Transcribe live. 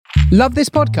Love this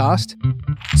podcast?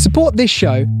 Support this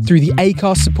show through the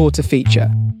Acast supporter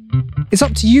feature. It's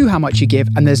up to you how much you give,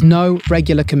 and there's no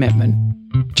regular commitment.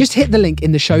 Just hit the link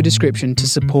in the show description to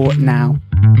support now.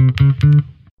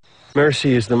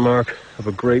 Mercy is the mark of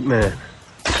a great man.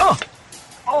 Oh!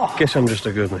 Oh! Guess I'm just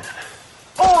a good man.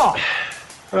 Oh!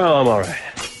 Well, I'm all right.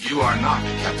 You are not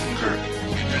Captain Kirk.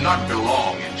 You do not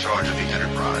belong in charge of the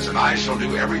Enterprise, and I shall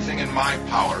do everything in my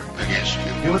power against you.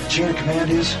 You know what the chain of command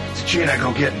is? It's a chain I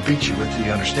go get and beat you with till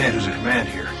you understand who's in command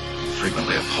here.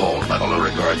 Frequently appalled by the low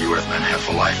regard you Earthmen have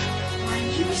for life.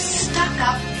 You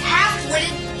stuck-up,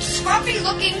 half-witted,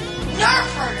 scruffy-looking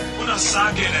nerf herder. Put a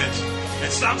sock in it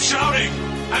and stop shouting.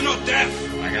 I'm not deaf.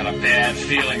 I got a bad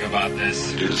feeling about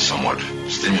this. It is somewhat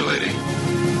stimulating.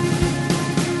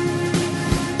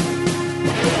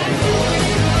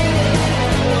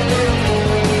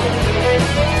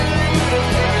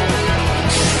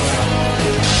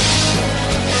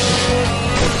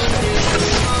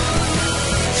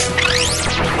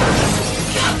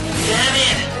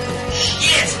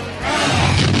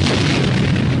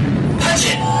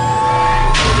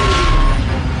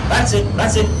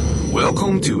 That's it.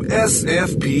 Welcome to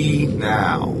SFP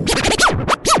Now.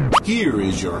 Here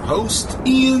is your host,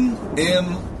 Ian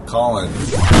M.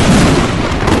 Collins.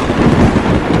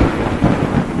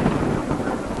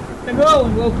 Hello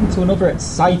and welcome to another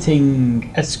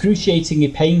exciting, excruciatingly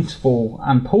painful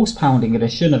and post-pounding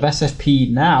edition of SFP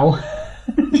Now.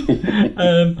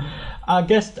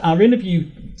 Our interview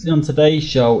on today's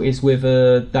show is with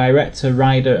director,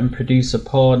 writer and producer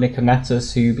Paul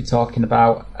Nicoletis, who'll be talking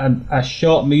about a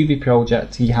short movie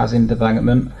project he has in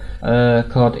development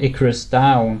called Icarus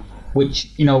Down,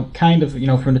 which, from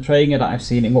the trailer that I've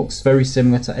seen, it looks very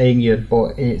similar to Alien,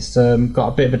 but it's got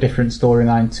a bit of a different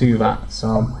storyline to that,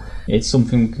 so it's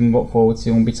something we can look forward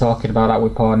to, and we'll be talking about that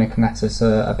with Paul Nicoletis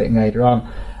a bit later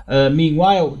on.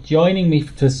 Meanwhile, joining me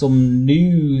for some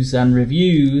news and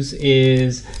reviews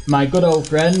is my good old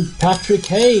friend Patrick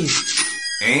Hayes.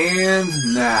 And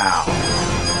now,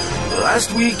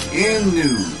 last week in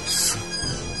news.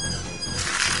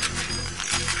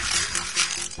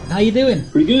 How you doing?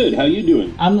 Pretty good. How you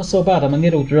doing? I'm not so bad. I'm a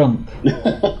little drunk.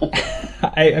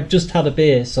 I've just had a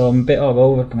beer, so I'm a bit all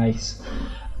over the place.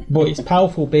 But it's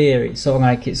powerful beer. It's sort of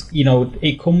like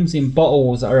it comes in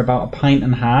bottles that are about a pint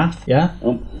and a half. Yeah.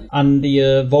 Oh. And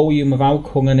the volume of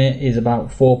alcohol in it is about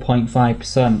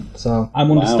 4.5%. So I'm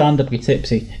understandably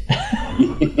tipsy.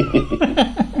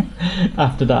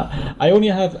 After that, I only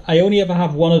ever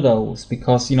have one of those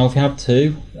because if you have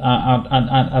two,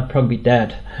 I'd probably be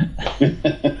dead.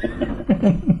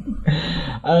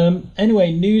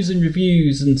 Anyway, news and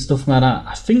reviews and stuff like that.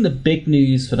 I think the big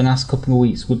news for the last couple of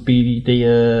weeks would be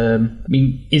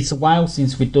it's a while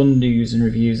since we've done news and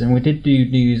reviews, and we did do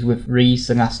news with Reese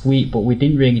last week, but we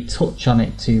didn't really touch on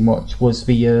it too much. Was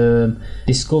the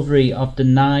discovery of the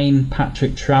 9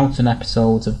 Patrick Troughton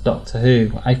episodes of Doctor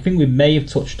Who. I think we may have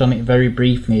touched on it very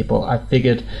briefly, but I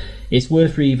figured it's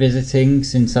worth revisiting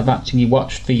since I've actually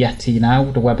watched the Yeti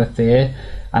now, the Web of Fear,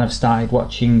 and I've started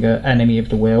watching Enemy of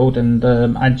the World, and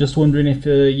I'm just wondering if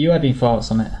you had any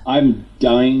thoughts on it. I'm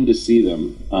dying to see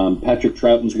them. Patrick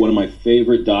Troughton's one of my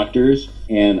favorite doctors,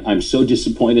 and I'm so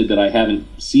disappointed that I haven't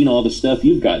seen all the stuff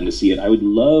you've gotten to see it. I would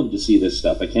love to see this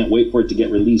stuff. I can't wait for it to get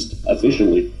released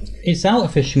officially. It's out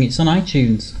officially. It's on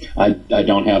iTunes. I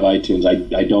don't have iTunes.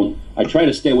 I try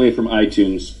to stay away from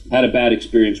iTunes. Had a bad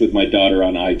experience with my daughter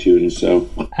on iTunes, so...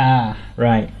 Ah,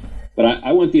 right. But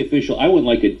I want the official, I want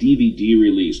like a DVD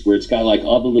release where it's got like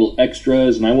all the little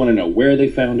extras, and I want to know where they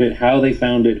found it, how they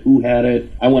found it, who had it.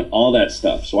 I want all that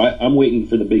stuff. So I'm waiting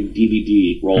for the big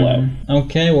DVD rollout.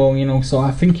 Okay, well, so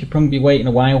I think you'll probably be waiting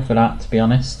a while for that, to be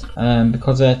honest,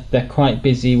 because they're quite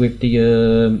busy with the,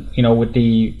 with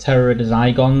the Terror of the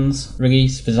Zygons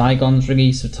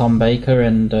release of Tom Baker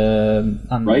and the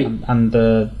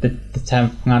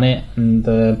 10th Planet, and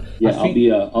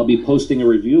I'll be posting a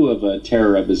review of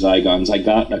Terror of the Zygons. I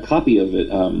got a copy of it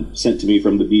sent to me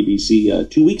from the BBC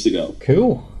 2 weeks ago.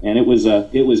 Cool. And it was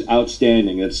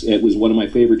outstanding. It was one of my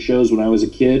favorite shoes when I was a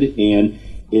kid, and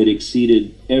it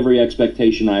exceeded every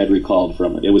expectation I had recalled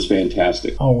from it. It was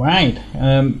fantastic. All right.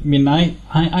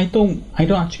 I don't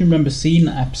actually remember seeing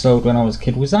that episode when I was a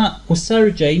kid. Was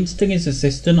Sarah Jane still his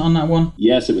assistant on that one?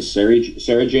 Yes, it was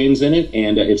Sarah Jane's in it,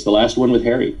 and it's the last one with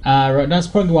Harry. Right. That's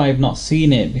probably why I've not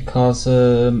seen it, because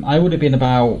I would have been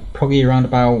probably around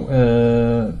about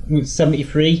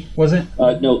 73, was it?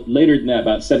 No, later than that,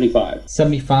 about 75.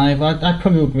 75. I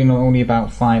probably would have been only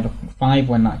about five 5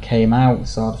 when that came out,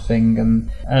 sort of thing,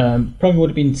 and probably would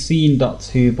have been seeing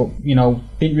Doctor Who, but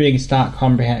didn't really start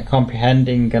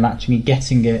comprehending and actually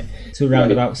getting it to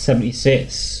around about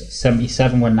 76,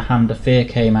 77 when The Hand of Fear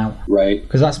came out. Right.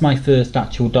 Because that's my first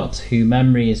actual Doctor Who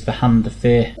memory, is The Hand of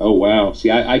Fear. Oh wow! See,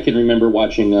 I can remember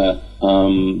watching the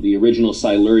original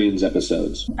Silurians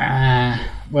episodes.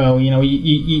 Well,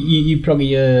 you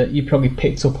probably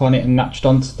picked up on it and latched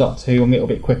onto Doctor Who a little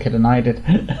bit quicker than I did.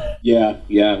 Yeah.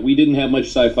 We didn't have much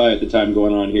sci-fi at the time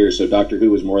going on here, so Doctor Who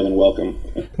was more than welcome.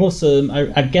 Plus,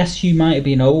 I guess you might have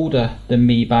been older than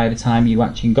me by the time you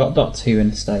actually got Doctor Who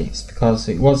in the States, because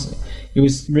it was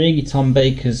really Tom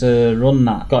Baker's run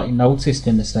that got noticed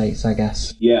in the States, I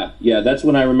guess. Yeah, that's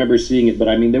when I remember seeing it, but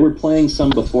I mean, they were playing some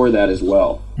before that as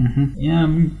well. Mm-hmm. Yeah,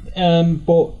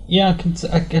 but yeah, I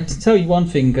can tell you one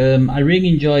thing. I really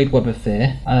enjoyed Web of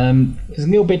Fear. It was a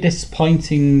little bit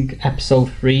disappointing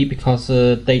episode 3 because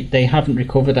they haven't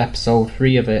recovered episode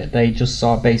 3 of it. They just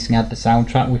sort of basically had the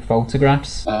soundtrack with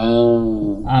photographs.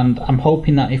 Oh. And I'm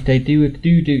hoping that if they do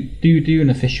an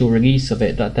official release of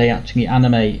it, that they actually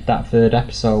animate that 3rd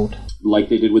episode. Like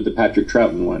they did with the Patrick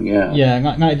Troughton one, yeah. Yeah,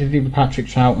 like they did with the Patrick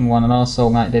Troughton one, and also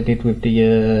like they did with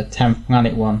the 10th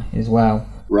Planet one as well.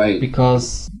 Right.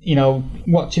 Because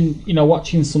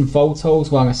watching some photos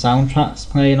while a soundtrack's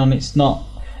playing on, it's not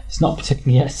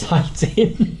particularly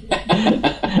exciting.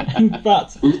 In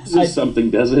fact,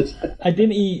 something, does it? I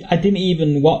didn't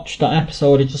even watch that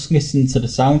episode. I just listened to the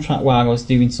soundtrack while I was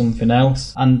doing something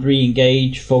else and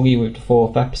re-engaged fully with the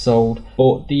 4th episode.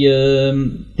 But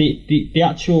the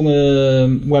actual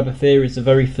Web of Fear is the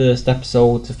very first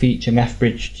episode to feature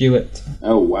Lethbridge Stewart.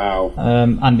 Oh wow!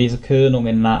 And he's a colonel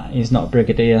in that. He's not a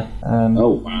brigadier.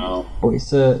 Oh wow! But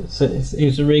it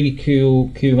was a really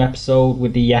cool episode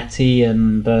with the Yeti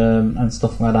and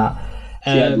stuff like that.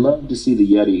 See, I'd love to see the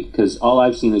Yeti, because all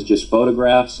I've seen is just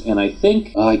photographs, and I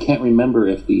think I can't remember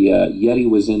if the Yeti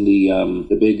was in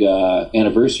the big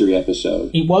anniversary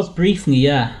episode. It was briefly,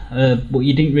 yeah, but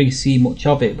you didn't really see much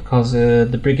of it because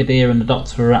the Brigadier and the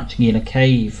Doctor were actually in a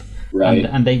cave. Right.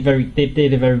 And they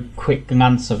did a very quick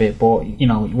glance of it, but it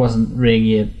wasn't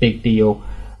really a big deal.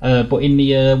 But in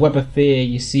the Web of Fear,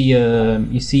 you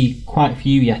see quite a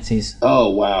few Yetis. Oh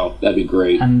wow, that'd be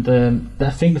great. And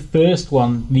I think the first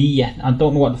one, I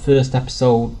don't know what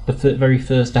the very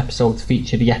first episode to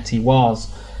feature the Yeti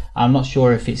was. I'm not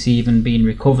sure if it's even been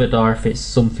recovered or if it's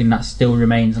something that still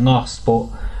remains lost. But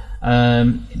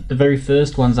the very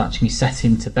first one's actually set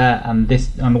in Tibet, and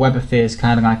the Web of Fear is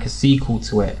kind of like a sequel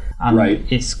to it. And right.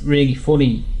 It's really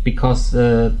funny because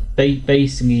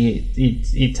basically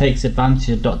it takes advantage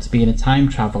of Doctor being a time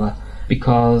traveller,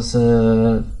 because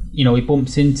he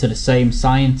bumps into the same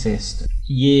scientist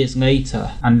years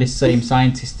later, and this same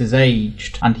scientist has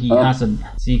aged and he hasn't.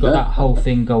 So you got that whole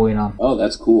thing going on. Oh,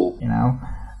 that's cool.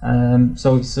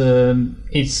 So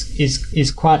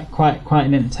it's quite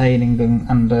an entertaining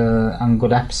and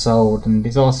good episode, and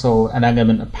there's also an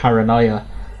element of paranoia.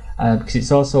 Because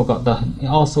it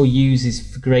also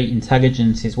uses great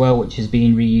intelligence as well, which is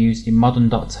being reused in modern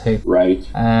Doctor Who. Right.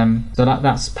 So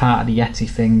that's part of the Yeti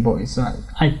thing, but it's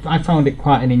I found it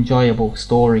quite an enjoyable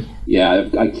story. Yeah,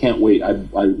 I can't wait. I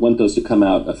want those to come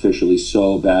out officially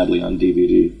so badly on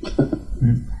DVD.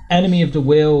 Enemy of the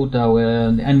World, though,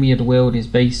 the Enemy of the World is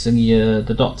basically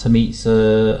the Doctor meets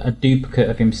a duplicate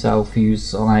of himself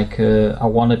who's like a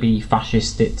wannabe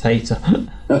fascist dictator.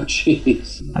 Oh,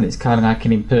 jeez. And it's kind of like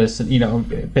an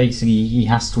basically he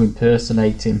has to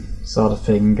impersonate him, sort of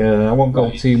thing. I won't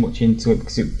go too much into it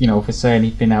because, if I say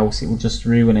anything else, it will just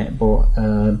ruin it. But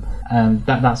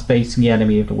that's basically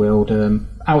Enemy of the World.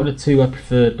 Out of the two, I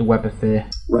preferred the Web of Fear.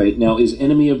 Right. Now, is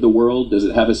Enemy of the World, does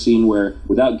it have a scene where,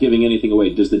 without giving anything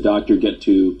away, does the Doctor get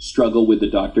to struggle with the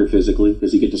Doctor physically?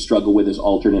 Does he get to struggle with his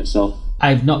alternate self?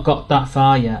 I've not got that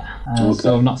far yet,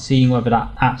 so I'm not seeing whether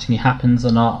that actually happens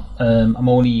or not. I'm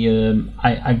only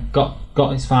I got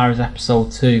as far as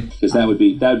episode 2. Because that would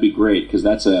be great, because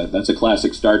that's a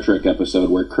classic Star Trek episode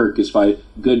where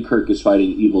good Kirk is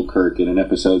fighting evil Kirk in an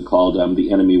episode called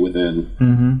The Enemy Within,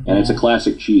 and it's a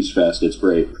classic cheese fest. It's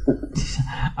great.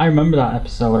 I remember that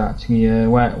episode actually,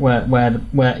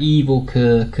 where evil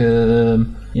Kirk,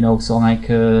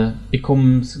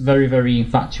 becomes very, very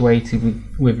infatuated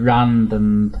with Rand,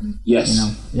 and yes,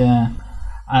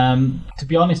 to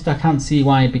be honest, I can't see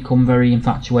why he'd become very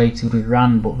infatuated with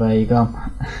Rand, but there you go.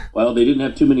 Well, they didn't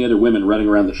have too many other women running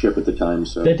around the ship at the time,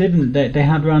 so they didn't. They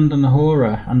had Rand and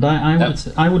Uhura, and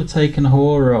I would have taken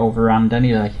Uhura over Rand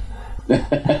any day.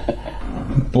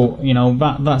 But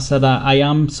that said, I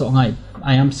am sort of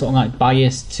like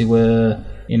biased to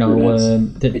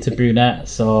to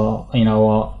brunettes or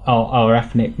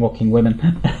ethnic looking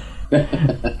women.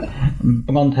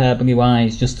 Blonde hair, blue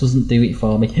eyes just doesn't do it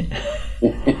for me.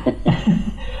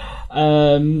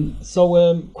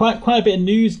 So quite a bit of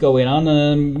news going on.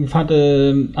 We've had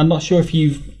I'm not sure if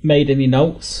you've made any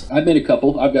notes. I've made a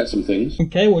couple. I've got some things.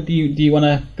 Okay, well, do you want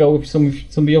to go with some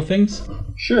of your things?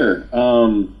 Sure.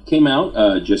 Came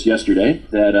out just yesterday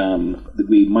that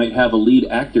we might have a lead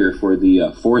actor for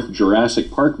the fourth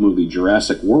Jurassic Park movie,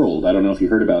 Jurassic World. I don't know if you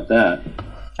heard about that.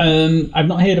 I've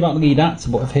not heard about the lead actor,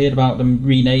 but I've heard about them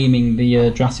renaming the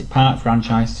Jurassic Park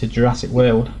franchise to Jurassic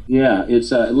World. Yeah,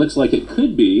 it looks like it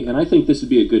could be, and I think this would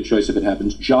be a good choice if it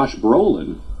happens. Josh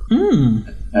Brolin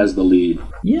as the lead.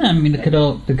 Yeah, I mean, they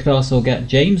could also get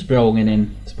James Brolin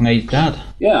in to play his dad.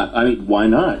 Yeah, I mean, why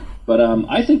not? But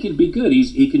I think he'd be good.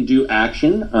 He can do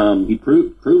action. He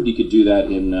proved he could do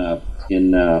that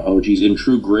in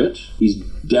True Grit. He's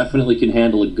definitely can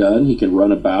handle a gun. He can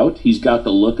run about. He's got the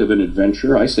look of an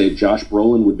adventurer. I say Josh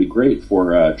Brolin would be great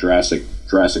for Jurassic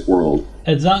World.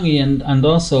 Exactly, and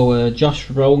also Josh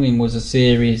Brolin was a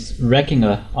series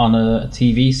regular on a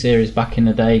TV series back in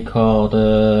the day called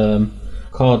The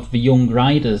Young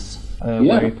Riders.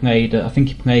 Where he played, I think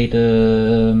he played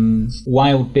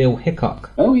Wild Bill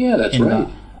Hickok. Oh yeah, that's right.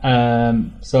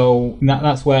 So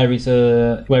that's where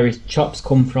his chops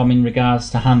come from in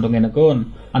regards to handling a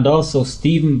gun. And also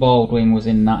Stephen Baldwin was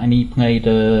in that, and he played.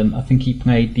 I think he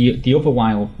played the other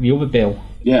Bill.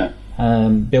 Yeah.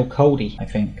 Bill Cody, I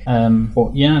think.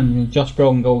 But yeah, Josh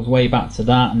Brolin goes way back to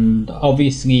that, and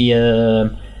obviously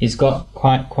he's got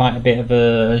quite a bit of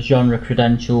genre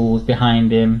credentials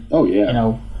behind him. Oh yeah. You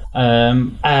know.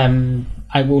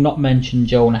 I will not mention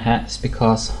Jonah Hex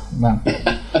because, well,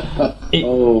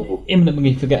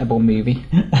 imminently forgettable movie.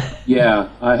 Yeah,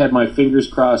 I had my fingers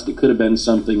crossed. It could have been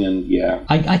something, and yeah,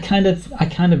 I kind of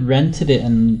rented it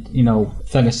and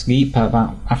fell asleep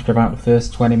after about the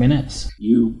first 20 minutes.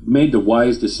 You made the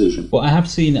wise decision. But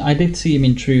I did see him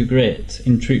in True Grit.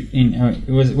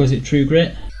 Was it True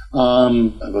Grit?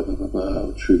 True.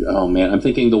 Oh man, I'm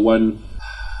thinking the one.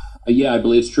 Yeah, I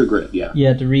believe it's True Grit, yeah.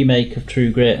 Yeah, the remake of True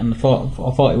Grit, and I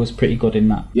thought it was pretty good in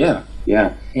that. Yeah.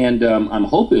 And I'm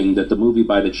hoping that the movie,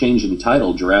 by the change in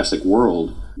title, Jurassic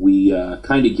World, we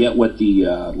kind of get what the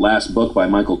last book by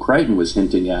Michael Crichton was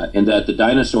hinting at, and that the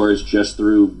dinosaurs, just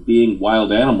through being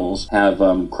wild animals, have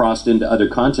crossed into other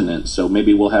continents. So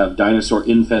maybe we'll have dinosaur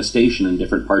infestation in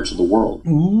different parts of the world.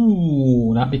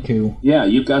 Ooh, that'd be cool. Yeah,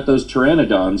 you've got those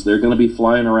pteranodons. They're going to be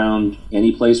flying around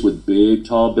any place with big,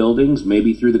 tall buildings,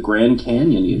 maybe through the Grand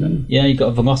Canyon even. Yeah, you've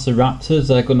got velociraptors.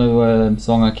 They're going to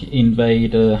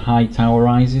invade high tower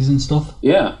rises and stuff.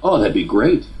 Yeah. Oh, that'd be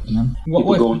great. Yeah.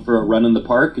 People going for a run in the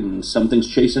park and something's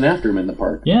chasing after them in the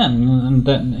park. Yeah, and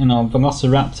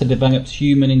Velociraptor develops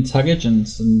human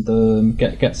intelligence and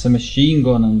gets a machine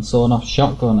gun and sawn off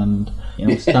shotgun and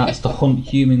starts to hunt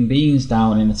human beings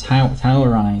down in a tower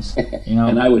rise.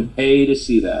 And I would pay to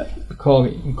see that. We call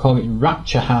it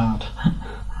Rapture Hard.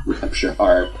 Rapture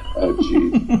Hard. Oh jeez.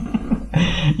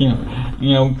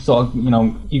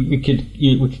 We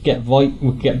could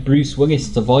get Bruce Willis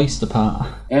to voice the part,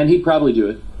 and he'd probably do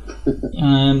it.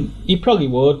 He probably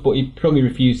would, but he'd probably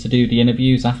refuse to do the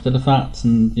interviews after the fact,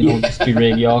 and just be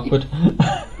really awkward.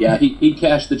 Yeah, he'd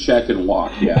cash the check and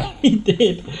walk. Yeah, he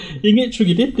did. He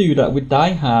literally did do that with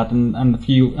Die Hard and a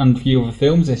few other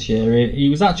films this year. He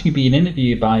was actually being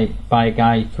interviewed by a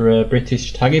guy for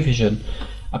British television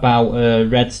about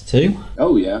Reds 2.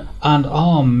 Oh yeah. And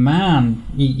oh man,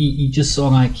 he just saw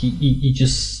like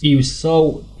he was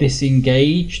so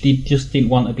disengaged. He just didn't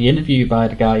want to be interviewed by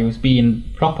the guy. He was being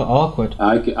proper awkward.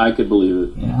 I could believe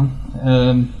it. Yeah.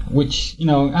 Which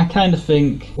I kind of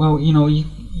think, well,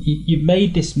 you've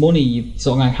made this money, you've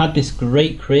sort of like had this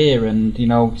great career, and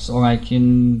you're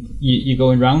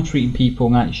going around treating people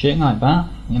like shit like that.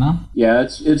 Yeah,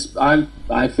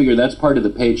 I figure that's part of the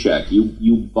paycheck.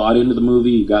 You bought into the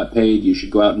movie, you got paid, you should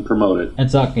go out and promote it.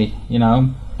 Exactly,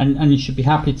 and you should be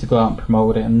happy to go out and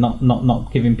promote it and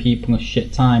not giving people a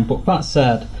shit time. But that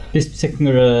said, this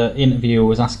particular interviewer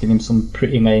was asking him some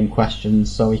pretty lame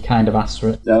questions, so he kind of asked for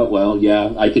it. Oh well,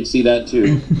 yeah, I could see that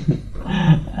too.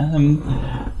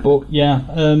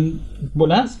 But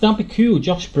that'd be cool,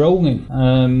 Josh Brolin.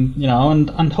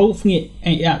 And hopefully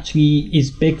it actually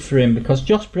is big for him, because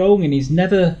Josh Brolin he's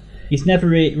never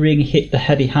really hit the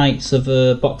heady heights of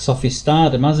box office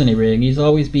stardom, hasn't he? Really, he's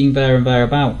always been there and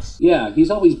thereabouts. Yeah, he's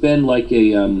always been like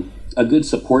a good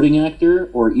supporting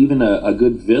actor, or even a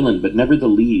good villain, but never the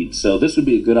lead. So this would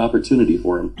be a good opportunity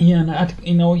for him. Yeah,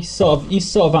 and he's sort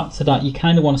of up to that. You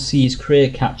kind of want to see his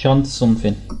career catch on to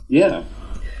something. Yeah.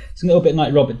 It's a little bit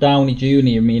like Robert Downey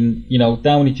Jr. I mean, you know,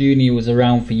 Downey Jr. was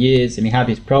around for years and he had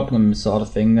his problems, sort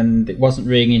of thing, and it wasn't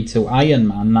really until Iron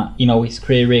Man that, you know, his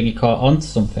career really caught on to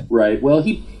something. Right. Well,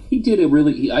 he did a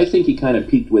really. I think he kind of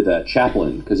peaked with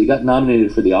Chaplin, because he got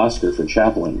nominated for the Oscar for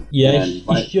Chaplin. Yeah, and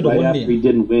he should have won. Right after he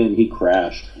didn't win, he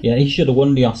crashed. Yeah, he should have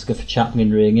won the Oscar for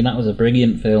Chaplin, really. That was a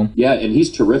brilliant film. Yeah, and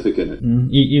he's terrific in it.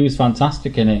 He was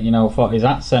fantastic in it. You know, I thought his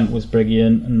accent was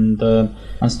brilliant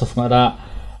and stuff like that.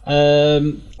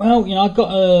 Well, you know, I've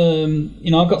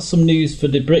got some news for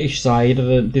the British side.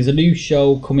 There's a new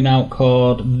show coming out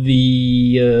called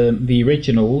The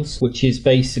Originals, which is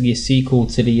basically a sequel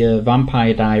to the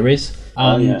Vampire Diaries.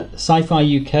 And Sci-Fi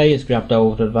UK has grabbed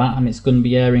hold of that, and it's going to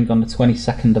be airing on the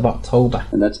 22nd of October.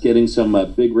 And that's getting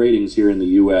some big ratings here in the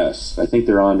US. I think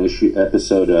they're on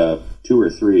episode 2 or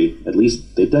 3. At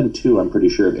least they've done 2. I'm pretty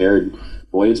sure have aired.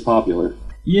 Boy, it's popular.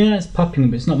 Yeah, it's popular,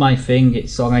 but it's not my thing.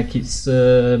 It's sort of like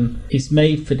it's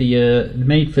made for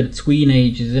the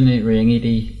teenagers, isn't it?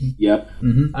 Really. Yep.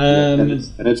 Mm-hmm.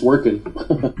 And it's working.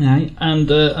 Right. And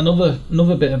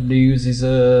another bit of news is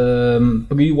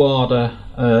Blue Water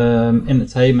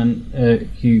Entertainment,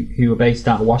 who are based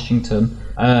out of Washington.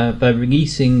 They're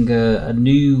releasing a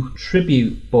new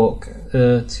tribute book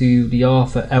to the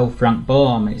author L. Frank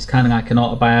Baum. It's kind of like an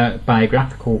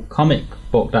autobiographical comic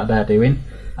book that they're doing.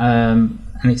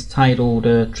 And it's titled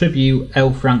Tribute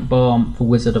L. Frank Baum for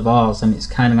Wizard of Oz, and it's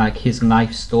kind of like his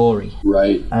life story.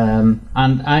 Right. And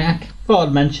I thought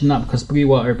I'd mention that because Blue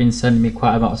Water have been sending me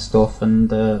quite a lot of stuff, and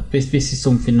this is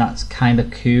something that's kind of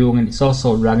cool, and it's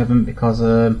also relevant because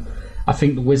I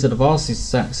think the Wizard of Oz is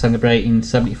celebrating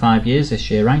 75 years this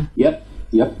year, right? Yep.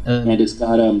 And it's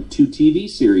got 2 TV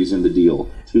series in the deal.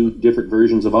 2 different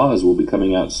versions of Oz will be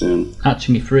coming out soon.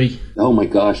 Actually 3. Oh my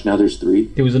gosh, now there's 3.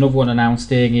 There was another one announced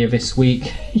here this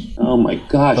week. Oh my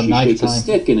gosh, you shake a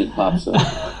stick and it pops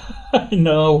up. I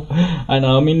know. I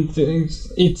mean,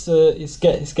 it's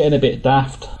getting a bit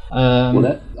daft.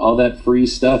 Well, all that free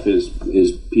stuff is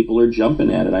people are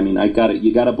jumping at it. I mean,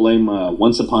 you gotta blame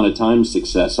Once Upon a Time's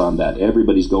success on that.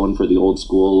 Everybody's going for the old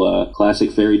school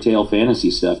classic fairy tale fantasy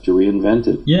stuff to reinvent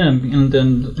it. Yeah,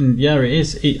 and yeah, it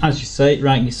is. As you say,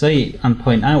 rightly say it and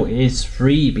point out, it is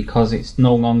free because it's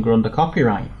no longer under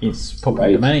copyright. It's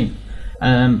public domain.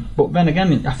 But then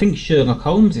again, I think Sherlock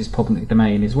Holmes is public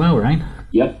domain as well, right?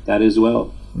 Yep, that as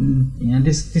well. Yeah,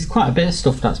 there's quite a bit of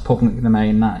stuff that's public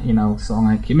domain that, you know, so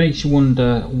like it makes you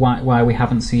wonder why we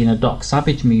haven't seen a Doc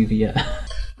Savage movie yet.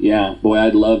 Yeah, boy,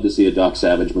 I'd love to see a Doc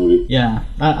Savage movie. Yeah,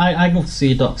 I'd love to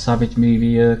see a Doc Savage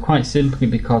movie, quite simply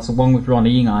because the one with Ron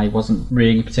Ely wasn't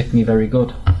really particularly very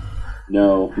good.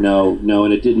 No,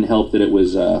 and it didn't help that it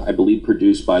was, I believe,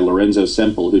 produced by Lorenzo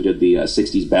Semple, who did the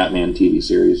 60s Batman TV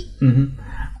series. Mm-hmm.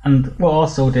 And what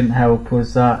also didn't help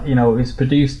was that, you know, it was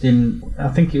produced I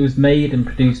think it was made and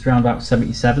produced around about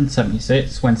 77,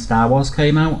 76 when Star Wars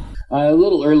came out. A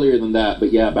little earlier than that,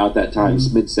 but yeah, about that time,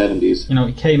 mid-70s. You know,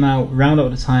 it came out around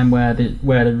at the time where the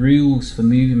rules for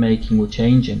movie making were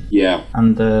changing. Yeah.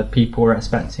 And people were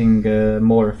expecting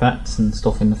more effects and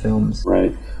stuff in the films.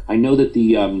 Right. I know that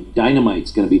the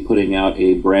Dynamite's going to be putting out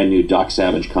a brand new Doc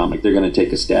Savage comic. They're going to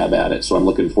take a stab at it, so I'm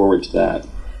looking forward to that.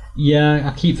 Yeah,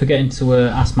 I keep forgetting to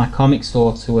ask my comic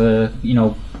store to, you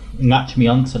know, latch me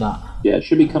onto that. Yeah, it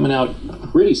should be coming out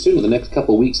pretty soon, in the next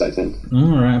couple of weeks, I think.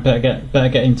 All right, I better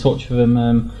get in touch with them.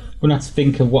 I'm gonna have to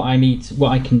think of what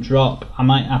I can drop. I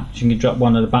might actually drop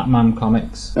one of the Batman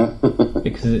comics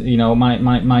because, you know,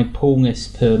 my pull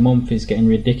list per month is getting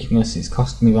ridiculous. It's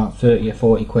costing me about 30 or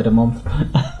 40 quid a month.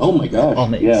 Oh my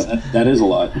gosh! Yeah, that is a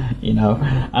lot. You know,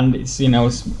 and it's, you know,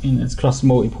 it's across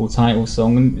multiple titles, so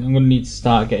I'm gonna need to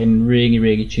start getting really,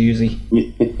 really choosy.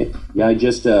 Yeah, I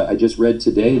just read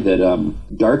today that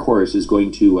Dark Horse is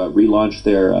going to relaunch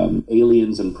their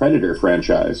Aliens and Predator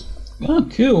franchise. Oh,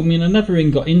 cool. I mean, I never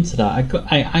even got into that.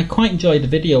 I quite enjoyed the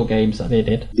video games that they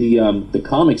did. The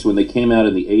comics, when they came out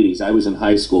in the 80s, I was in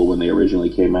high school when they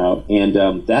originally came out,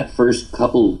 and that first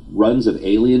couple runs of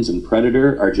Aliens and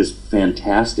Predator are just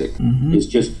fantastic. Mm-hmm. It's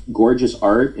just gorgeous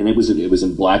art, and it was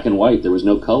in black and white. There was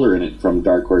no color in it from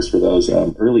Dark Horse for those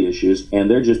early issues,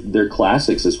 and they're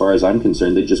classics as far as I'm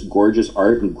concerned. They're just gorgeous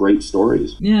art and great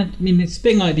stories. Yeah, I mean, it's a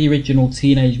bit like the original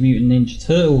Teenage Mutant Ninja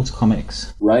Turtles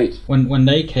comics. Right. When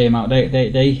they came out,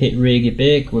 they hit really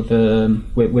big with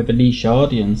a niche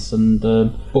audience, and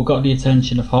but got the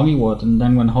attention of Hollywood, and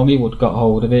then when Hollywood got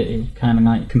hold of it, it kind of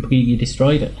like completely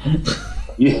destroyed it.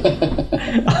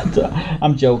 Yeah.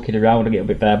 I'm joking around a little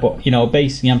bit there, but, you know,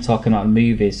 basically I'm talking about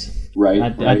movies. Right. I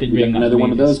didn't we got another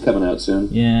one of those coming out soon.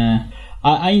 Yeah.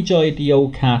 I enjoyed the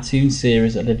old cartoon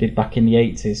series that they did back in the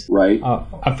 80s. Right.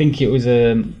 I think it was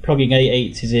probably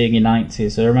late 80s, early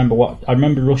 90s. I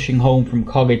remember rushing home from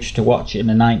college to watch it in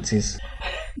the 90s.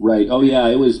 Right. Oh yeah,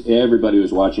 it was. Everybody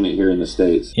was watching it here in the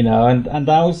States. You know, and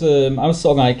I was sort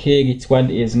of like early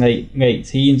 20s and late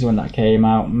teens when that came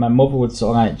out. My mother would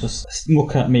sort of like just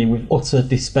look at me with utter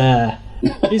despair.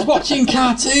 He's watching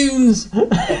cartoons.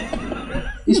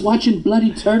 He's watching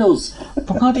Bloody Turtles.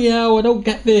 Bloody hell, I don't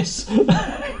get this.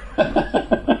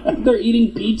 They're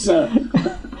eating pizza.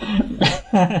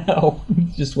 Oh,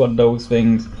 just one of those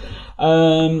things.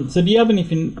 So do you have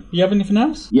anything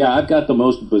else? Yeah, I've got the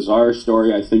most bizarre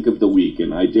story, I think, of the week,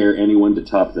 and I dare anyone to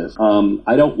top this.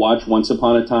 I don't watch Once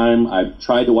Upon a Time. I've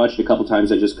tried to watch it a couple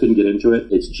times. I just couldn't get into it.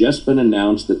 It's just been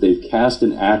announced that they've cast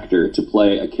an actor to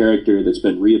play a character that's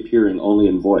been reappearing only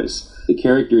in voice. The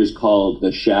character is called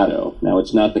the Shadow. Now,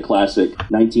 it's not the classic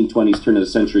 1920s turn of the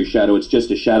century Shadow. It's just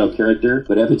a Shadow character.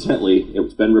 But evidently,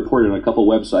 it's been reported on a couple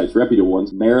websites, reputable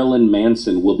ones, Marilyn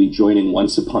Manson will be joining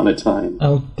Once Upon a Time.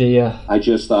 Oh, dear. I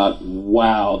just thought,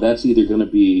 wow, that's either going to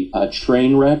be a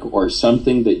train wreck or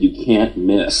something that you can't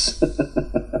miss.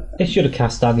 They should have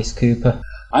cast Alice Cooper.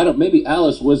 Maybe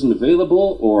Alice wasn't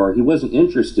available or he wasn't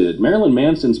interested. Marilyn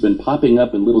Manson's been popping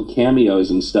up in little cameos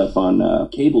and stuff on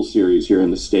cable series here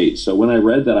in the States. So when I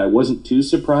read that, I wasn't too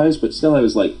surprised, but still I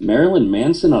was like, Marilyn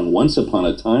Manson on Once Upon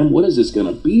a Time? What is this going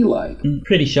to be like?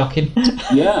 Pretty shocking.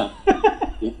 Yeah.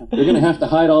 They're going to have to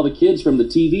hide all the kids from the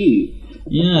TV.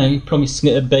 Yeah, you probably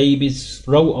slit a baby's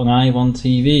throat live on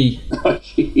TV.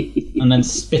 And then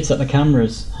spit at the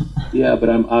cameras. Yeah, but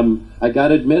I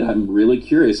gotta admit, I'm really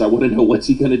curious. I want to know what's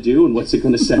he gonna do and what's it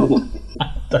gonna sound like.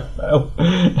 I don't know.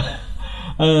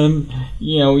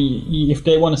 If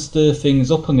they want to stir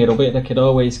things up a little bit, they could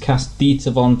always cast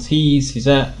Dieter Von Teese.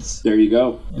 There you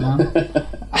go. You know?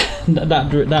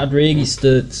 That'd really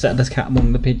set the cat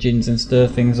among the pigeons and stir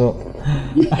things up.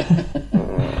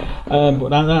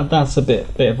 But that's a bit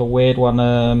of a weird one.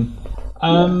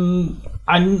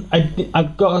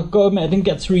 I've got to admit, I didn't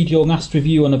get to read your last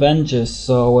review on Avengers,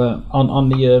 so on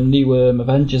the new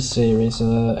Avengers series,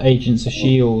 Agents of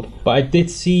S.H.I.E.L.D. But I did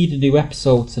see the new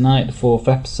episode tonight, the 4th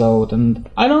episode, and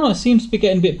I don't know, it seems to be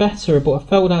getting a bit better, but I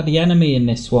felt that the enemy in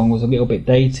this one was a little bit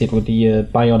dated with the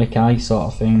bionic eye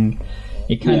sort of thing.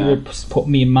 It kind of put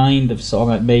me in mind of sort of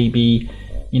like maybe,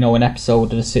 an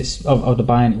episode of the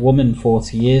Bionic Woman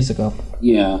 40 years ago.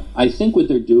 Yeah, I think what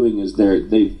they're doing is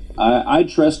I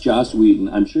trust Joss Whedon.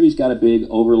 I'm sure he's got a big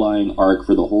overlying arc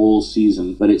for the whole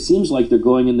season, but it seems like they're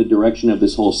going in the direction of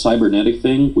this whole cybernetic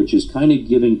thing, which is kind of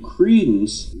giving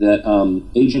credence that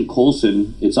Agent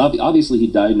Coulson, it's obviously he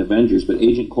died in Avengers, but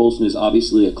Agent Coulson is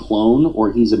obviously a clone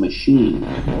or he's a machine.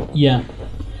 Yeah.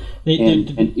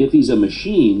 And if he's a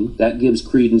machine, that gives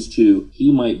credence to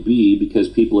he might be, because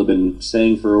people have been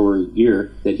saying for over a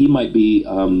year that he might be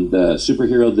the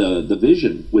superhero, the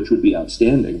Vision, which would be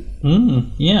outstanding.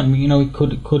 Yeah,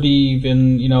 it could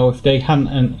even, if they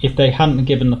hadn't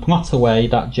given the plot away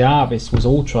that Jarvis was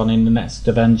Ultron in the next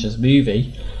Avengers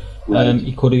movie, right.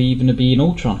 He could have even been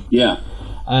Ultron. Yeah.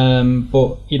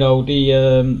 But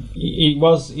it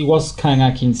was kind of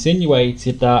like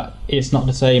insinuated that it's not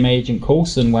the same Agent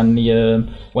Coulson when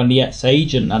the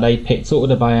ex-agent that they picked up with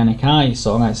the bionic eye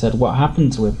sort of like said what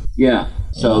happened to him. Yeah.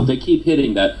 So they keep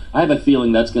hitting that. I have a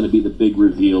feeling that's going to be the big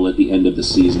reveal at the end of the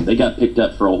season. They got picked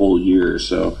up for a whole year,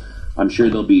 so I'm sure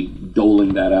they'll be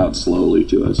doling that out slowly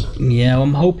to us. Yeah,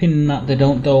 I'm hoping that they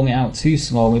don't dole it out too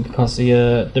slowly, because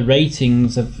the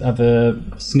ratings have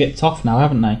slipped off now,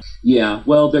 haven't they? Yeah,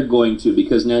 well, they're going to,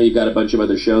 because now you've got a bunch of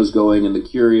other shows going, and The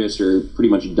Curious are pretty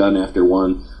much done after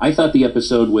one. I thought the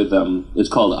episode with, it's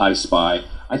called I Spy,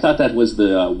 I thought that was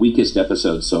the weakest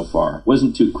episode so far.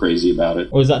 Wasn't too crazy about it.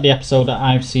 Or is that the episode that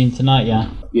I've seen tonight, yeah?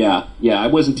 Yeah, I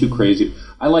wasn't too crazy.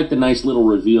 I like the nice little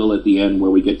reveal at the end where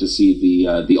we get to see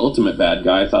the ultimate bad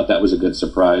guy. I thought that was a good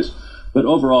surprise. But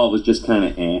overall, it was just kind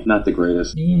of not the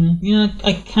greatest. Yeah,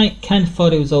 I kind of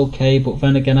thought it was okay, but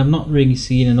then again, I've not really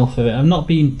seen enough of it. I've not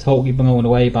been totally blown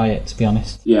away by it, to be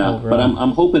honest. Yeah, overall. But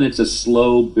I'm hoping it's a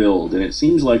slow build, and it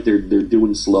seems like they're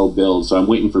doing slow builds, so I'm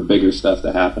waiting for bigger stuff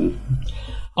to happen.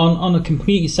 On a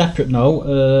completely separate note,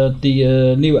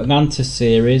 the new Atlantis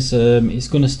series is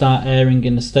going to start airing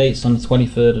in the States on the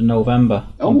 23rd of November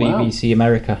on BBC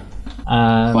America.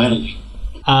 Finally.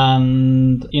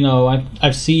 And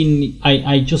I've seen.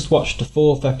 I just watched the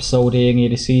 4th episode earlier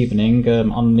this evening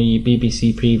on the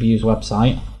BBC Previews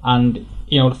website, and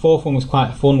the 4th one was quite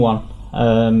a fun one.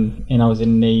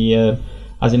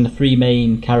 As in the 3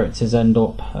 main characters end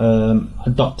up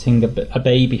adopting a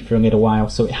baby for a little while,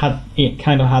 so it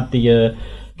kind of had the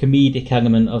comedic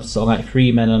element of sort of like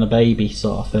 3 men and a baby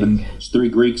sort of thing. It's 3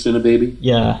 Greeks and a baby.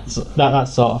 Yeah, so that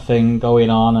sort of thing going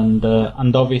on,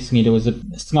 and obviously there was a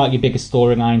slightly bigger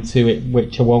storyline to it,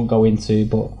 which I won't go into,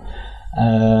 but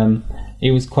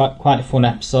it was quite a fun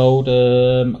episode.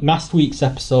 Last week's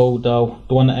episode, though,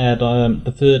 the one that aired,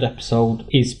 the 3rd episode,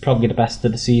 is probably the best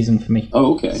of the season for me.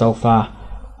 Oh, okay. So far.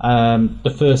 The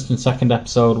 1st and 2nd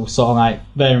episode was sort of like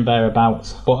there and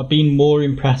thereabouts, but I've been more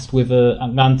impressed with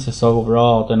Atlantis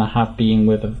overall than I have been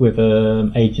with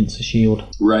Agents of S.H.I.E.L.D.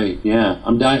 Right, yeah.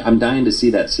 I'm dying to see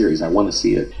that series. I want to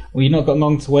see it. Well, you've not got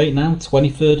long to wait now.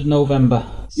 23rd of November.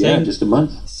 Yeah, just a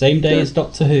month. Same day as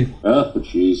Doctor Who. Oh,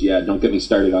 jeez, yeah, don't get me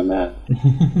started on that.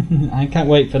 I can't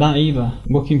wait for that either.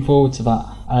 Looking forward to that.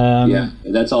 Yeah,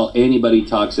 that's all anybody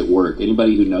talks at work.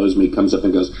 Anybody who knows me comes up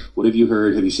and goes, "What have you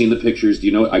heard? Have you seen the pictures? Do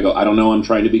you know?" I go, "I don't know. I'm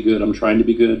trying to be good. I'm trying to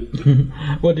be good."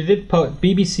 Well, they did.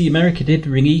 BBC America did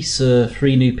release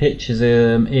 3 new pictures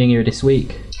earlier this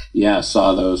week. Yeah, I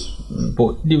saw those.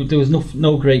 But there was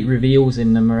no great reveals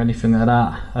in them or anything like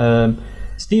that.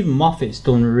 Stephen Moffat's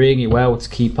done really well to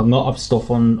keep a lot of stuff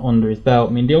under his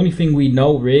belt. I mean, the only thing we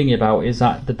know really about is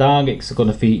that the Daleks are going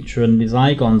to feature and the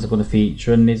Zygons are going to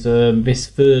feature and there's this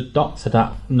 3rd Doctor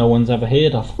that no one's ever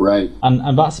heard of. Right.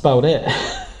 And that's about it.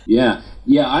 Yeah,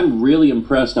 I'm really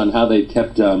impressed on how they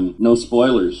kept no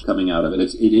spoilers coming out of it.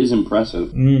 It is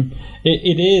impressive.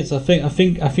 It is. I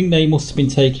think they must have been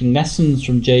taking lessons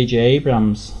from J.J.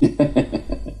 Abrams.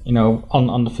 You know,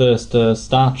 on the first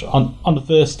Star Trek, on the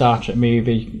first Star Trek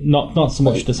movie, not so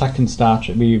much the second Star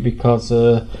Trek movie, because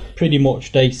pretty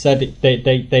much they said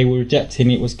they were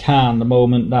rejecting it was Khan the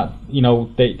moment that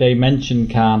they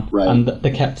mentioned Khan, right. And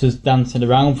they kept us dancing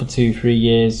around for 2-3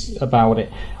 years about it,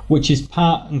 which is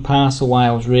part and parcel why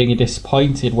I was really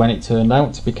disappointed when it turned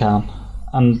out to be Khan.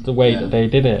 And the way that they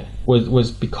did it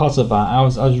was because of that. I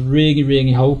was really,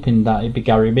 really hoping that it'd be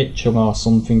Gary Mitchell or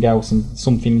something else and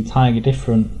something entirely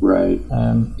different. Right.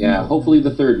 Hopefully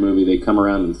the 3rd movie they come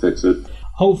around and fix it.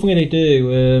 Hopefully they do.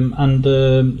 I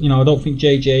don't think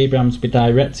J.J. Abrams will be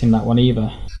directing that one either.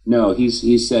 No,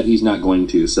 he's said he's not going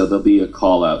to. So there'll be a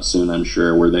call out soon, I'm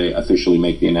sure, where they officially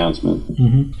make the announcement.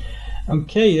 Mm-hmm.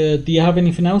 Okay. Do you have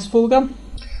anything else, Fulgam?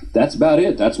 That's about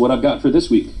it. That's what I've got for this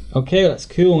week. Okay, that's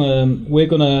cool. We're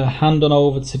going to hand on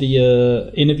over to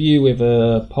the interview with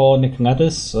Paul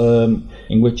Nicoletis,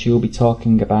 in which he'll be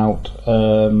talking about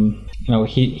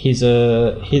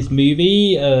his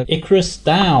movie Icarus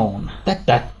Down. Da,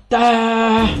 da,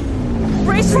 da.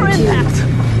 Brace for impact.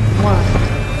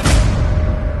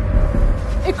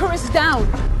 Icarus Down.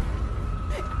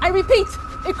 I repeat,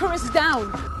 Icarus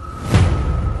Down.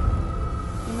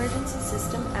 Emergency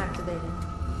system activated.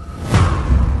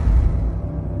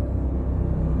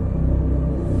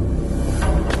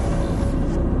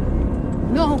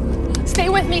 No, stay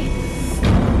with me.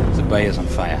 The bay is on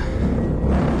fire.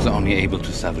 They're only able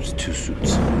to salvage 2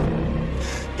 suits.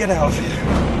 Get out of here.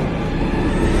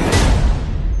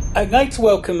 I'd like to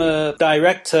welcome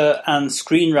director and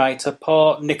screenwriter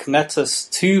Paul Nicoletis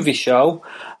to the show.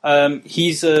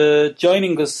 He's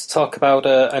joining us to talk about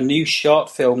a new short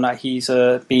film that he's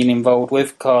been involved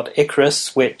with called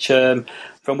Icarus, which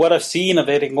from what I've seen of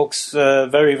it, it looks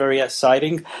very, very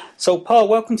exciting. So, Paul,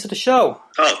 welcome to the show.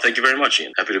 Oh, thank you very much,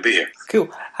 Ian. Happy to be here. Cool.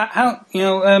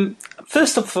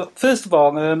 First of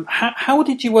all, how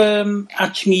did you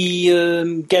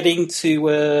actually get into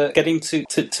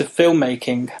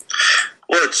filmmaking?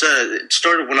 Well, it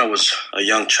started when I was a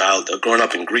young child, growing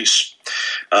up in Greece.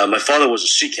 My father was a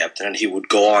sea captain, and he would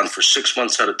go on for 6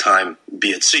 months at a time,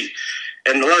 be at sea.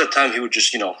 And a lot of the time he would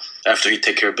just, after he'd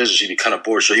take care of business, he'd be kind of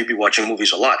bored, so he'd be watching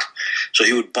movies a lot. So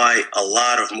he would buy a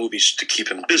lot of movies to keep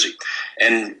him busy.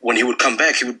 And when he would come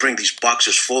back, he would bring these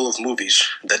boxes full of movies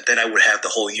that then I would have the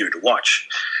whole year to watch.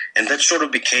 And that sort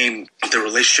of became the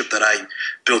relationship that I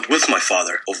built with my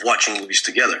father of watching movies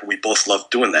together. We both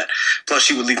loved doing that. Plus,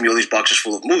 he would leave me all these boxes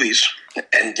full of movies.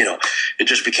 And, it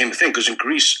just became a thing. Because in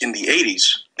Greece, in the 80s,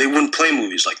 they wouldn't play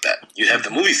movies like that. You'd have the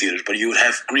movie theaters, but you would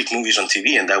have Greek movies on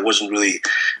TV. And I wasn't really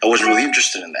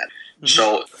interested in that. Mm-hmm.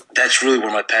 So that's really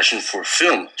where my passion for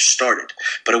film started.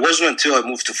 But it wasn't until I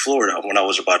moved to Florida when I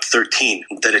was about 13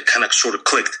 that it kind of sort of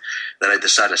clicked, that I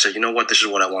decided, I said, you know what, this is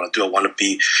what I want to do. I want to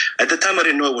be, at the time I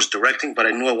didn't know it was directing, but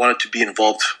I knew I wanted to be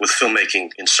involved with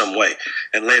filmmaking in some way.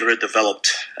 And later it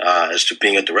developed as to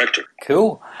being a director.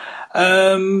 Cool.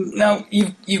 Now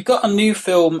you've got a new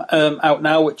film out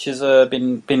now, which has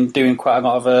been doing quite a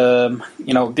lot of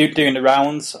doing the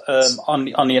rounds on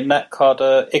the internet, called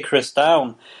Icarus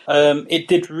Down. It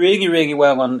did really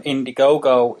well on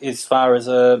Indiegogo as far as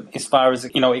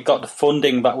it got the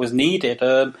funding that was needed.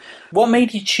 What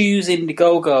made you choose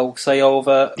Indiegogo, say,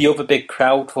 over the other big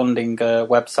crowdfunding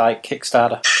website,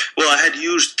 Kickstarter? Well, I had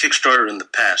used Kickstarter in the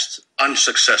past,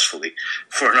 unsuccessfully,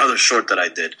 for another short that I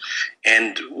did.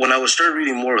 And when I started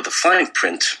reading more of the fine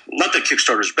print, not that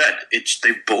Kickstarter is bad,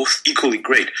 they're both equally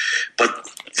great. But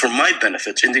for my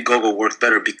benefits, Indiegogo worked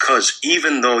better because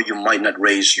even though you might not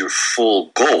raise your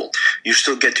full goal, you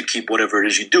still get to keep whatever it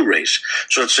is you do raise.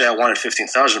 So let's say I wanted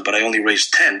 $15,000, but I only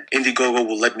raised 10. Indiegogo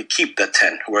will let me keep that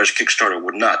 10, whereas Kickstarter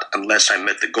would not unless I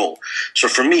met the goal. So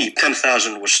for me,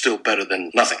 10,000 was still better than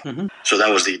nothing. Mm-hmm. So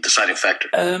that was the deciding factor.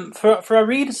 For our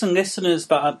readers and listeners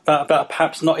that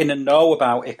perhaps not in the know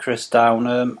about Icarus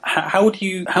Down, how would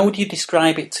you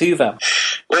describe it to them?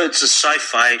 Well, it's a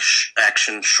sci-fi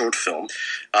action short film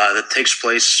that takes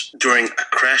place during a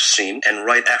crash scene and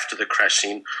right after the crash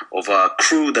scene of a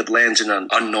crew that lands in an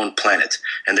unknown planet.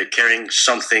 And they're carrying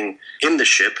something in the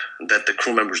ship that the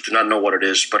crew members do not know what it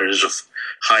is, but it is of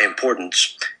high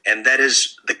importance. And that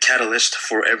is the catalyst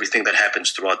for everything that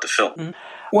happens throughout the film. Mm-hmm.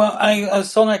 Well, I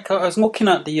was looking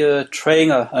at the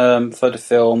trailer for the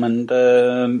film, and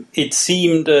it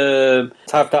seemed to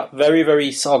have that very,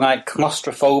 very sort of like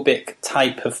claustrophobic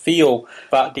type of feel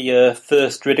that the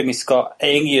first Ridley Scott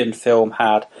Alien film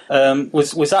had.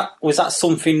 Was that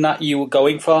something that you were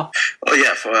going for? Oh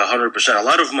yeah, for 100%. A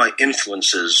lot of my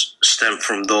influences stem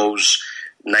from those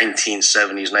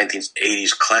 1970s,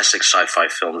 1980s classic sci-fi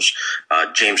films,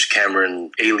 James Cameron,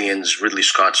 Aliens, Ridley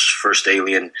Scott's first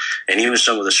Alien, and even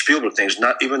some of the Spielberg things,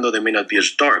 even though they may not be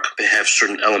as dark, they have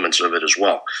certain elements of it as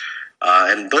well.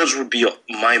 And those would be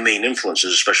my main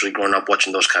influences, especially growing up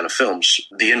watching those kind of films.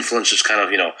 The influences kind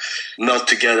of, melt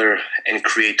together and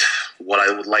create what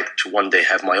I would like to one day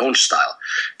have my own style.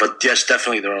 But yes,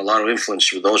 definitely there are a lot of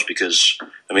influences with those because,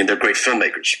 they're great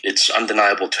filmmakers. It's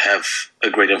undeniable to have a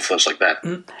great influence like that.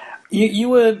 Mm.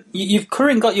 You've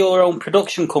currently got your own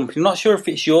production company. I'm not sure if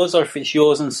it's yours or if it's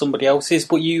yours and somebody else's,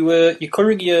 but you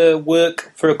currently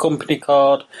work for a company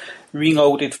called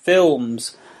Reloaded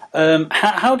Films.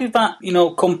 How did that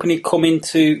company come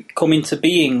into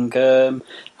being?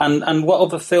 And what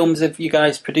other films have you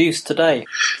guys produced today?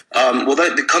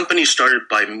 The company started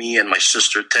by me and my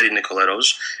sister, Teddy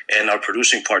Nicoletos, and our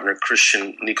producing partner,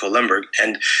 Christian Nico Lemberg.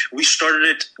 And we started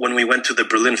it when we went to the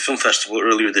Berlin Film Festival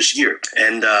earlier this year.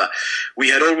 And we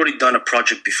had already done a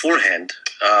project beforehand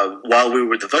while we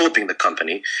were developing the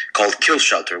company called Kill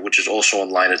Shelter, which is also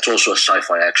online. It's also a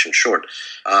sci-fi action short.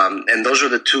 And those are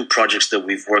the two projects that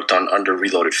we've worked on under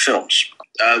Reloaded Films.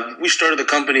 We started the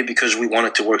company because we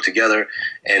wanted to work together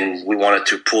and we wanted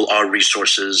to pool our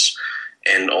resources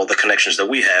and all the connections that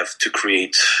we have to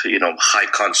create, high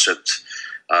concept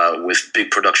with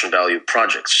big production value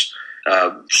projects,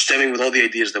 stemming with all the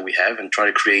ideas that we have and try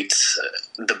to create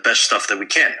the best stuff that we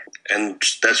can. And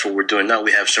that's what we're doing now.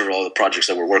 We have several other projects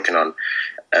that we're working on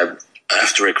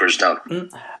after Icarus Down.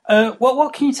 Mm.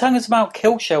 What can you tell us about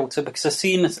Kill Shelter? Because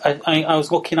I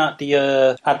was looking at the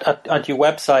at your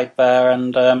website there,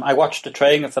 and I watched the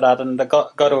trailer for that, and I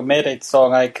got to admit, it's all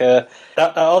like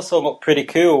that also looked pretty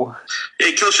cool.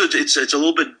 Yeah, Kill Shelter, it's a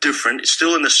little bit different. It's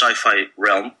still in the sci-fi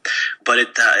realm, but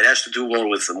it has to do more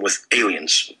with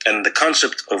aliens. And the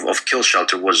concept of Kill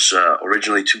Shelter was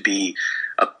originally to be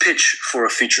a pitch for a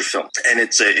feature film, and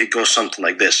it goes something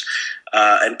like this.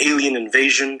 An alien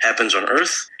invasion happens on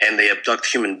Earth, and they abduct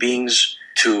human beings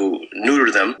to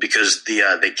neuter them because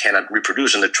they cannot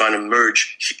reproduce, and they're trying to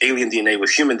merge alien DNA with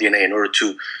human DNA in order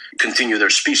to continue their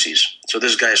species. So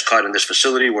this guy is caught in this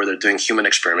facility where they're doing human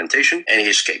experimentation, and he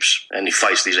escapes, and he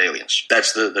fights these aliens.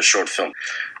 That's the short film.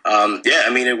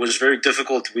 It was very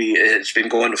difficult. It's been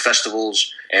going to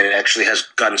festivals, and it actually has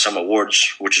gotten some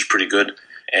awards, which is pretty good.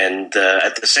 And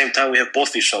at the same time, we have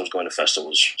both these films going to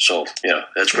festivals. So,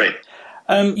 that's great.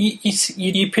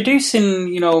 You're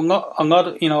producing, a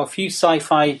lot, a few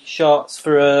sci-fi shots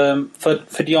for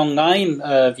the online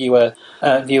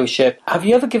viewership. Have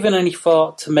you ever given any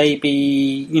thought to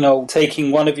maybe,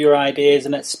 taking one of your ideas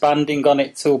and expanding on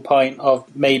it to a point of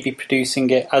maybe producing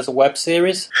it as a web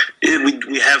series?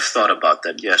 We have thought about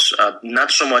that, yes.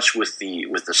 Not so much with the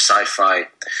sci-fi,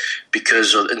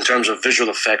 because in terms of visual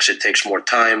effects, it takes more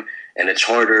time. And it's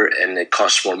harder, and it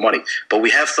costs more money. But we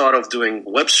have thought of doing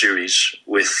web series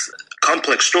with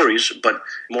complex stories, but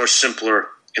more simpler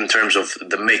in terms of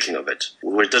the making of it,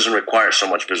 where it doesn't require so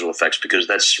much visual effects, because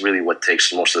that's really what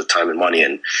takes most of the time and money.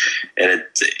 And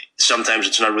sometimes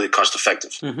it's not really cost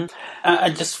effective. Mm-hmm. I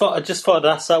just thought I'd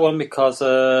ask that one because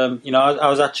I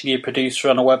was actually a producer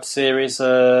on a web series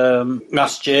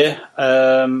last year.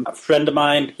 A friend of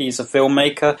mine, he's a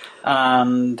filmmaker,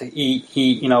 and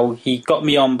he got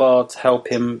me on board to help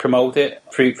him promote it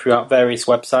throughout various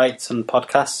websites and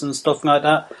podcasts and stuff like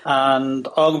that. And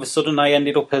all of a sudden, I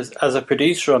ended up as a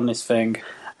producer on this thing.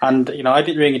 And I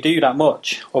didn't really do that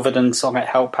much other than sort of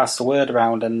help pass the word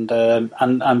around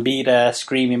and be there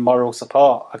screaming moral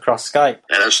support across Skype.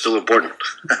 And that's still important.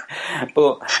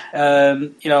 But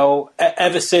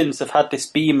ever since I've had this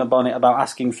beam about it about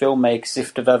asking filmmakers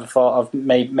if they've ever thought of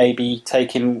maybe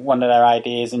taking one of their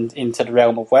ideas into the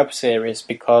realm of web series,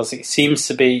 because it seems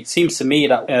to me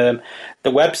that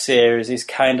the web series is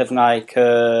kind of like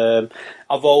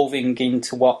evolving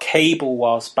into what cable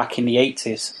was back in the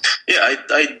 80s. Yeah,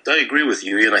 I agree with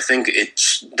you, and I think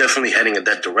it's definitely heading in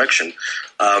that direction.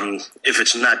 If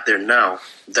it's not there now,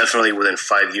 definitely within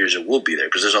 5 years it will be there,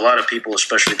 because there's a lot of people,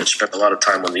 especially that spend a lot of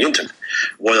time on the internet,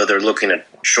 whether they're looking at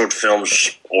short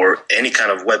films or any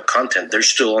kind of web content, they're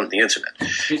still on the internet.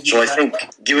 So I think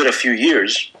give it a few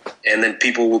years, and then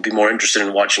people will be more interested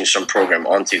in watching some program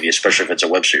on TV, especially if it's a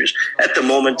web series. At the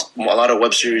moment, a lot of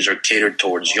web series are catered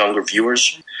towards younger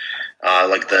viewers,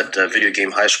 like that video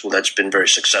game High School that's been very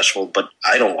successful, but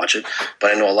I don't watch it,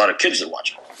 but I know a lot of kids that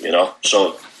watch it,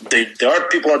 So there are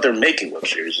people out there making web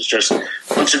series. It's just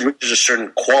once it reaches a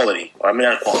certain quality,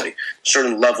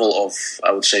 certain level of,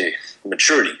 I would say,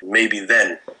 maturity, maybe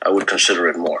then I would consider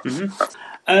it more.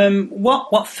 Mm-hmm.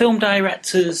 What film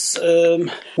directors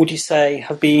would you say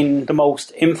have been the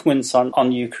most influence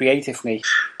on you creatively?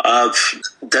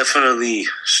 Definitely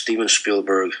Steven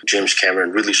Spielberg, James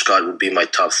Cameron, Ridley Scott would be my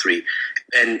top three.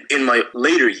 And in my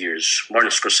later years, Martin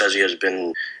Scorsese has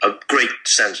been a great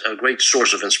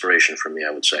source of inspiration for me, I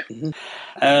would say. Mm-hmm.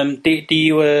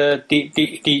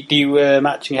 Do you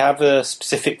actually have a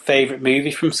specific favorite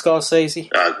movie from Scorsese?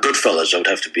 Goodfellas, that would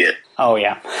have to be it. Oh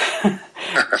yeah,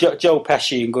 Joe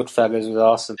Pesci in Goodfellas was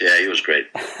awesome. Yeah, he was great.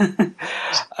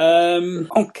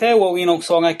 Okay, well,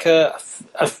 so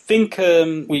I think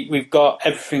we've got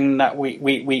everything that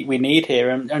we need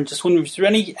here. I'm just wondering, is there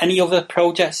any other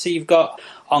projects that you've got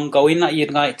ongoing that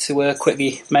you'd like to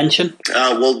quickly mention?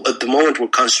 Well, at the moment we're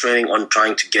concentrating on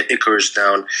trying to get Icarus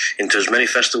Down into as many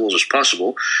festivals as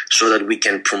possible so that we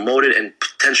can promote it and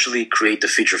potentially create the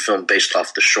feature film based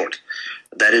off the short.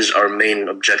 That is our main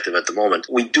objective at the moment.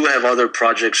 We do have other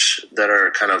projects that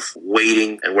are kind of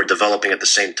waiting and we're developing at the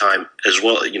same time as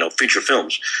well, feature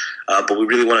films. But we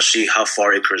really want to see how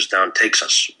far Icarus Down takes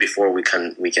us before we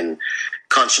can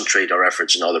concentrate our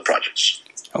efforts in other projects.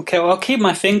 Okay, well, I'll keep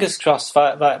my fingers crossed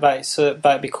that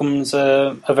it becomes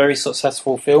a very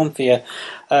successful film for you.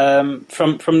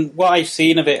 From what I've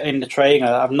seen of it in the trailer,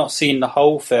 I've not seen the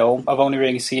whole film. I've only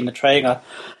really seen the trailer.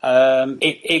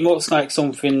 It looks like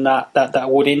something that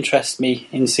would interest me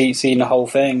in seeing the whole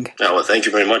thing. Oh, well, thank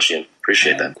you very much, Ian.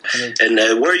 Appreciate that. And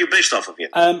where are you based off of,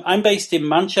 Ian? I'm based in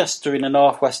Manchester in the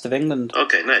northwest of England.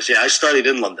 Okay, nice. Yeah, I studied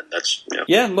in London.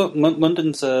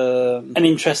 London's an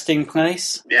interesting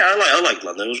place. Yeah, I like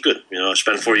London. It was good. I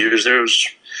spent 4 years there.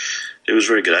 It was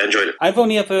very good. I enjoyed it. I've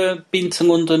only ever been to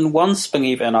London once,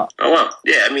 believe it or not. Oh, wow.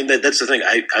 Yeah, that's the thing.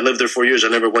 I lived there 4 years. I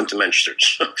never went to Manchester.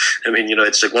 So,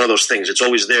 it's like one of those things. It's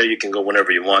always there. You can go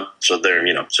whenever you want. So there,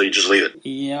 so you just leave it.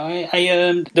 Yeah,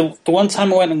 the one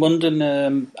time I went to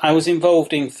London, I was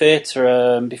involved in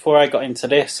theatre. Before I got into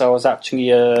this, I was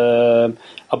actually a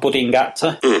budding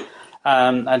actor.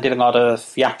 I did a lot of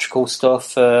theatrical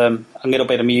stuff, a little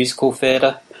bit of musical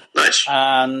theatre. Nice.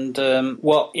 And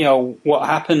what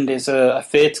happened is a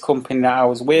theatre company that I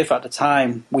was with at the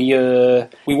time, we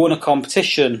won a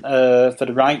competition for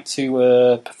the right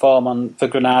to perform on the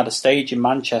Granada stage in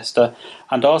Manchester,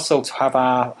 and also to have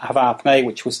our play,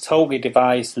 which was totally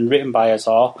devised and written by us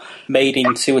all, made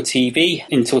into a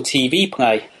TV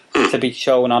play. To be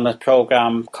shown on a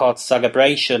programme called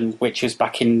Celebration, which was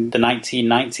back in the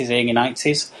 1990s, early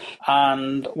 90s.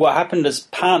 And what happened is,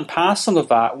 part and parcel of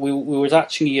that, we was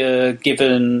actually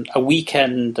given a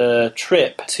weekend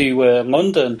trip to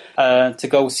London to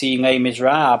go see Les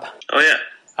Miserables. Oh, yeah.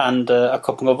 And a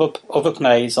couple of other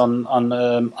plays on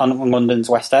London's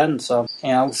West End. So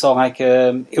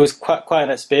it was quite an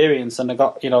experience, and I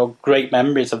got great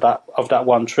memories of that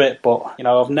one trip. But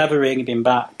I've never really been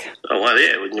back. Oh well,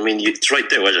 yeah. It's right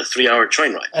there. Was it a 3-hour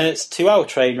train ride? It's a 2-hour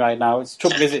train ride now. The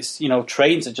trouble is,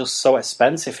 trains are just so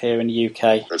expensive here in the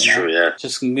UK. That's true. Yeah,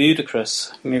 just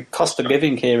ludicrous. Cost of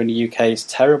living here in the UK is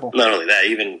terrible. Not only that,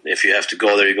 even if you have to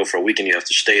go there, you go for a weekend, you have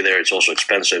to stay there. It's also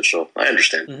expensive. So I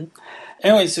understand. Mm-hmm.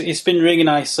 Anyway, it's been really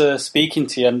nice speaking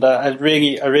to you, and I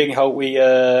really hope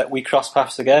we cross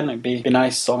paths again. It'd be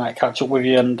nice to catch up with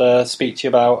you and speak to you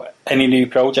about any new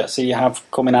projects that you have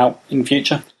coming out in the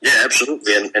future. Yeah,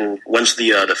 absolutely. And once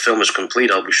the film is complete,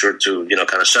 I'll be sure to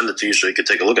kind of send it to you so you can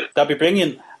take a look at it. That'd be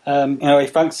brilliant. Anyway,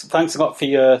 thanks a lot for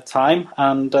your time,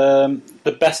 and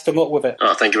the best of luck with it.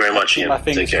 Oh, thank you very much. Keep my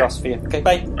fingers crossed for you. Okay,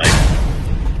 bye.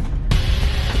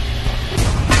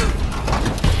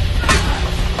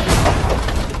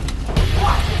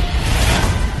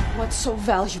 What's so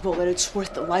valuable that it's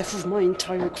worth the life of my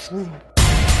entire crew?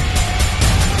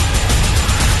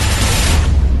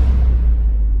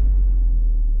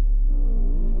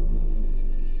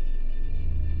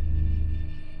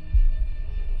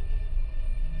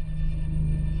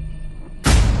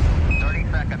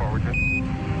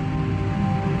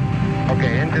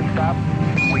 Okay, engine stop.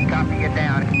 We copy it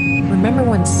down. Remember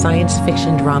when science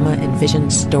fiction drama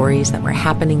envisioned stories that were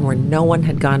happening where no one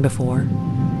had gone before?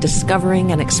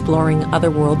 Discovering and exploring other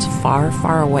worlds far,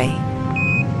 far away.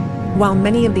 While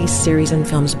many of these series and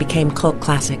films became cult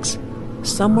classics,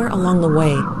 somewhere along the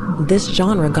way, this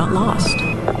genre got lost.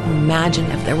 Imagine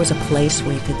if there was a place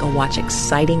where you could go watch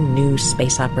exciting new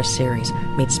space opera series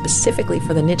made specifically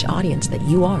for the niche audience that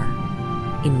you are.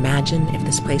 Imagine if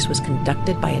this place was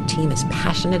conducted by a team as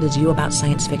passionate as you about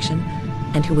science fiction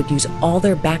and who would use all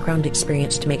their background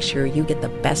experience to make sure you get the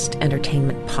best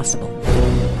entertainment possible.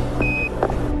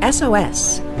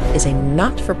 SOS is a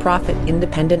not-for-profit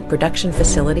independent production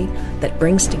facility that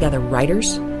brings together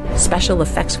writers, special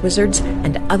effects wizards,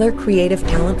 and other creative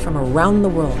talent from around the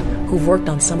world who've worked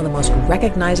on some of the most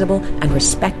recognizable and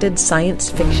respected science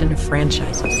fiction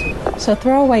franchises. So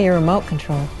throw away your remote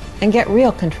control and get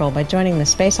real control by joining the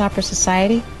Space Opera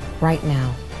Society right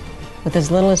now. With as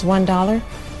little as $1,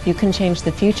 you can change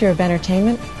the future of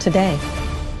entertainment today.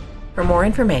 For more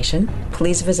information,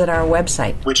 please visit our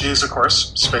website, which is, of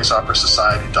course,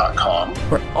 spaceoperasociety.com,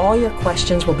 where all your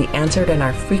questions will be answered in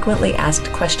our frequently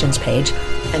asked questions page,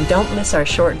 and don't miss our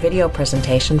short video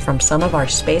presentation from some of our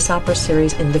space opera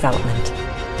series in development.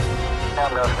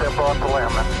 I'm going to step off the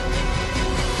limb.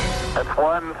 That's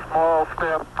one small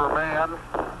step for man,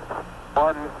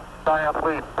 one giant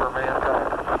leap for mankind.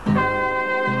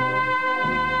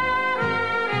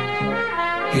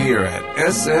 Here at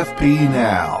SFP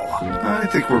Now, I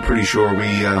think we're pretty sure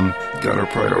we got our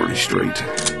priorities straight.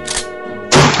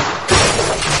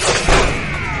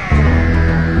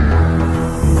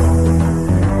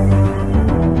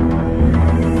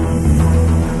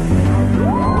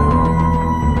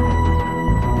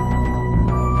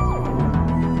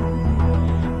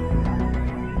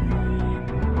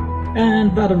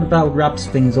 And that about wraps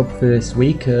things up for this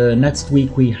week. Next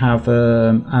week we have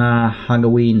our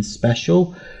Halloween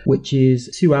special, which is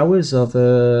 2 hours of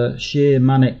sheer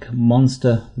manic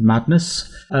monster madness.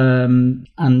 And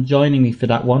joining me for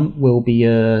that one will be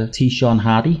T. Sean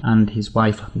Hardy and his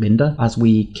wife Linda as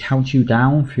we count you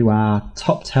down through our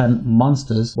top 10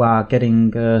 monsters while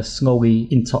getting slowly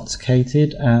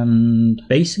intoxicated and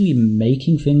basically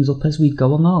making things up as we go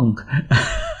along.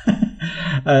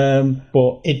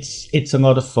 But it's a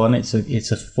lot of fun. It's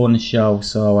a fun show,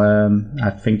 so I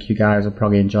think you guys will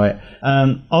probably enjoy it.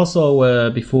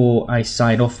 Also, before I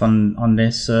sign off on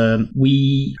this,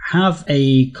 we have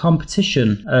a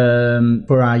competition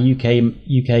for our UK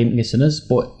listeners,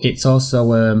 but it's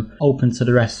also open to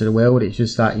the rest of the world. It's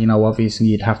just that, obviously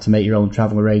you'd have to make your own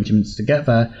travel arrangements to get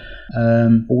there.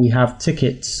 But we have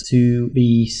tickets to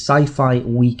the Sci-Fi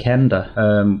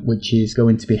Weekender, which is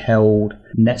going to be held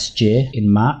next year in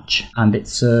March, and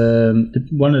it's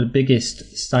one of the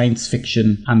biggest science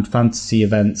fiction and fantasy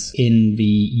events in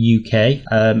the UK.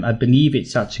 I believe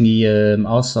it's actually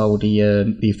also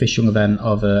the official event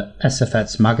of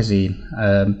SFX magazine,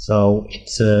 so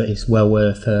it's well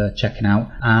worth checking out,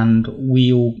 and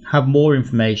we'll have more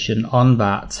information on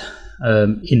that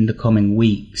in the coming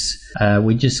weeks.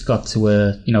 We just got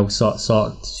to sort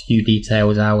a few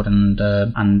details out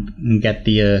and get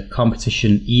the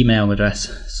competition email address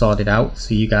sorted out,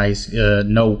 so you guys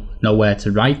know where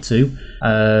to write to,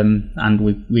 and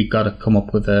we've got to come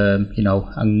up with a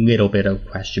little bit of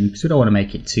question, because we don't want to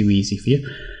make it too easy for you.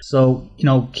 So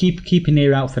keep an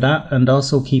ear out for that, and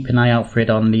also keep an eye out for it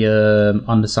on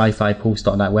the sci-fi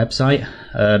post.net website,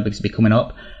 because it'll be coming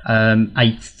up.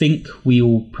 I think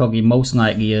we'll probably most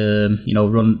likely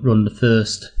run the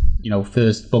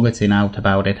first bulletin out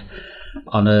about it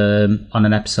on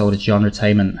an episode of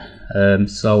Genretainment.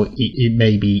 So it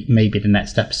may be the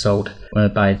next episode,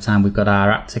 by the time we've got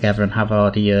our act together and have all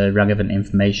the relevant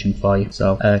information for you.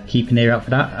 So keep an ear out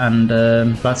for that, and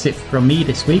that's it from me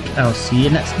this week. I'll see you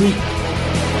next week.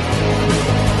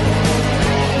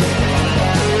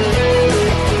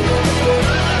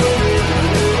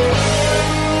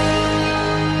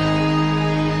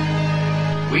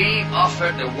 We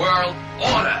offer the world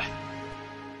order.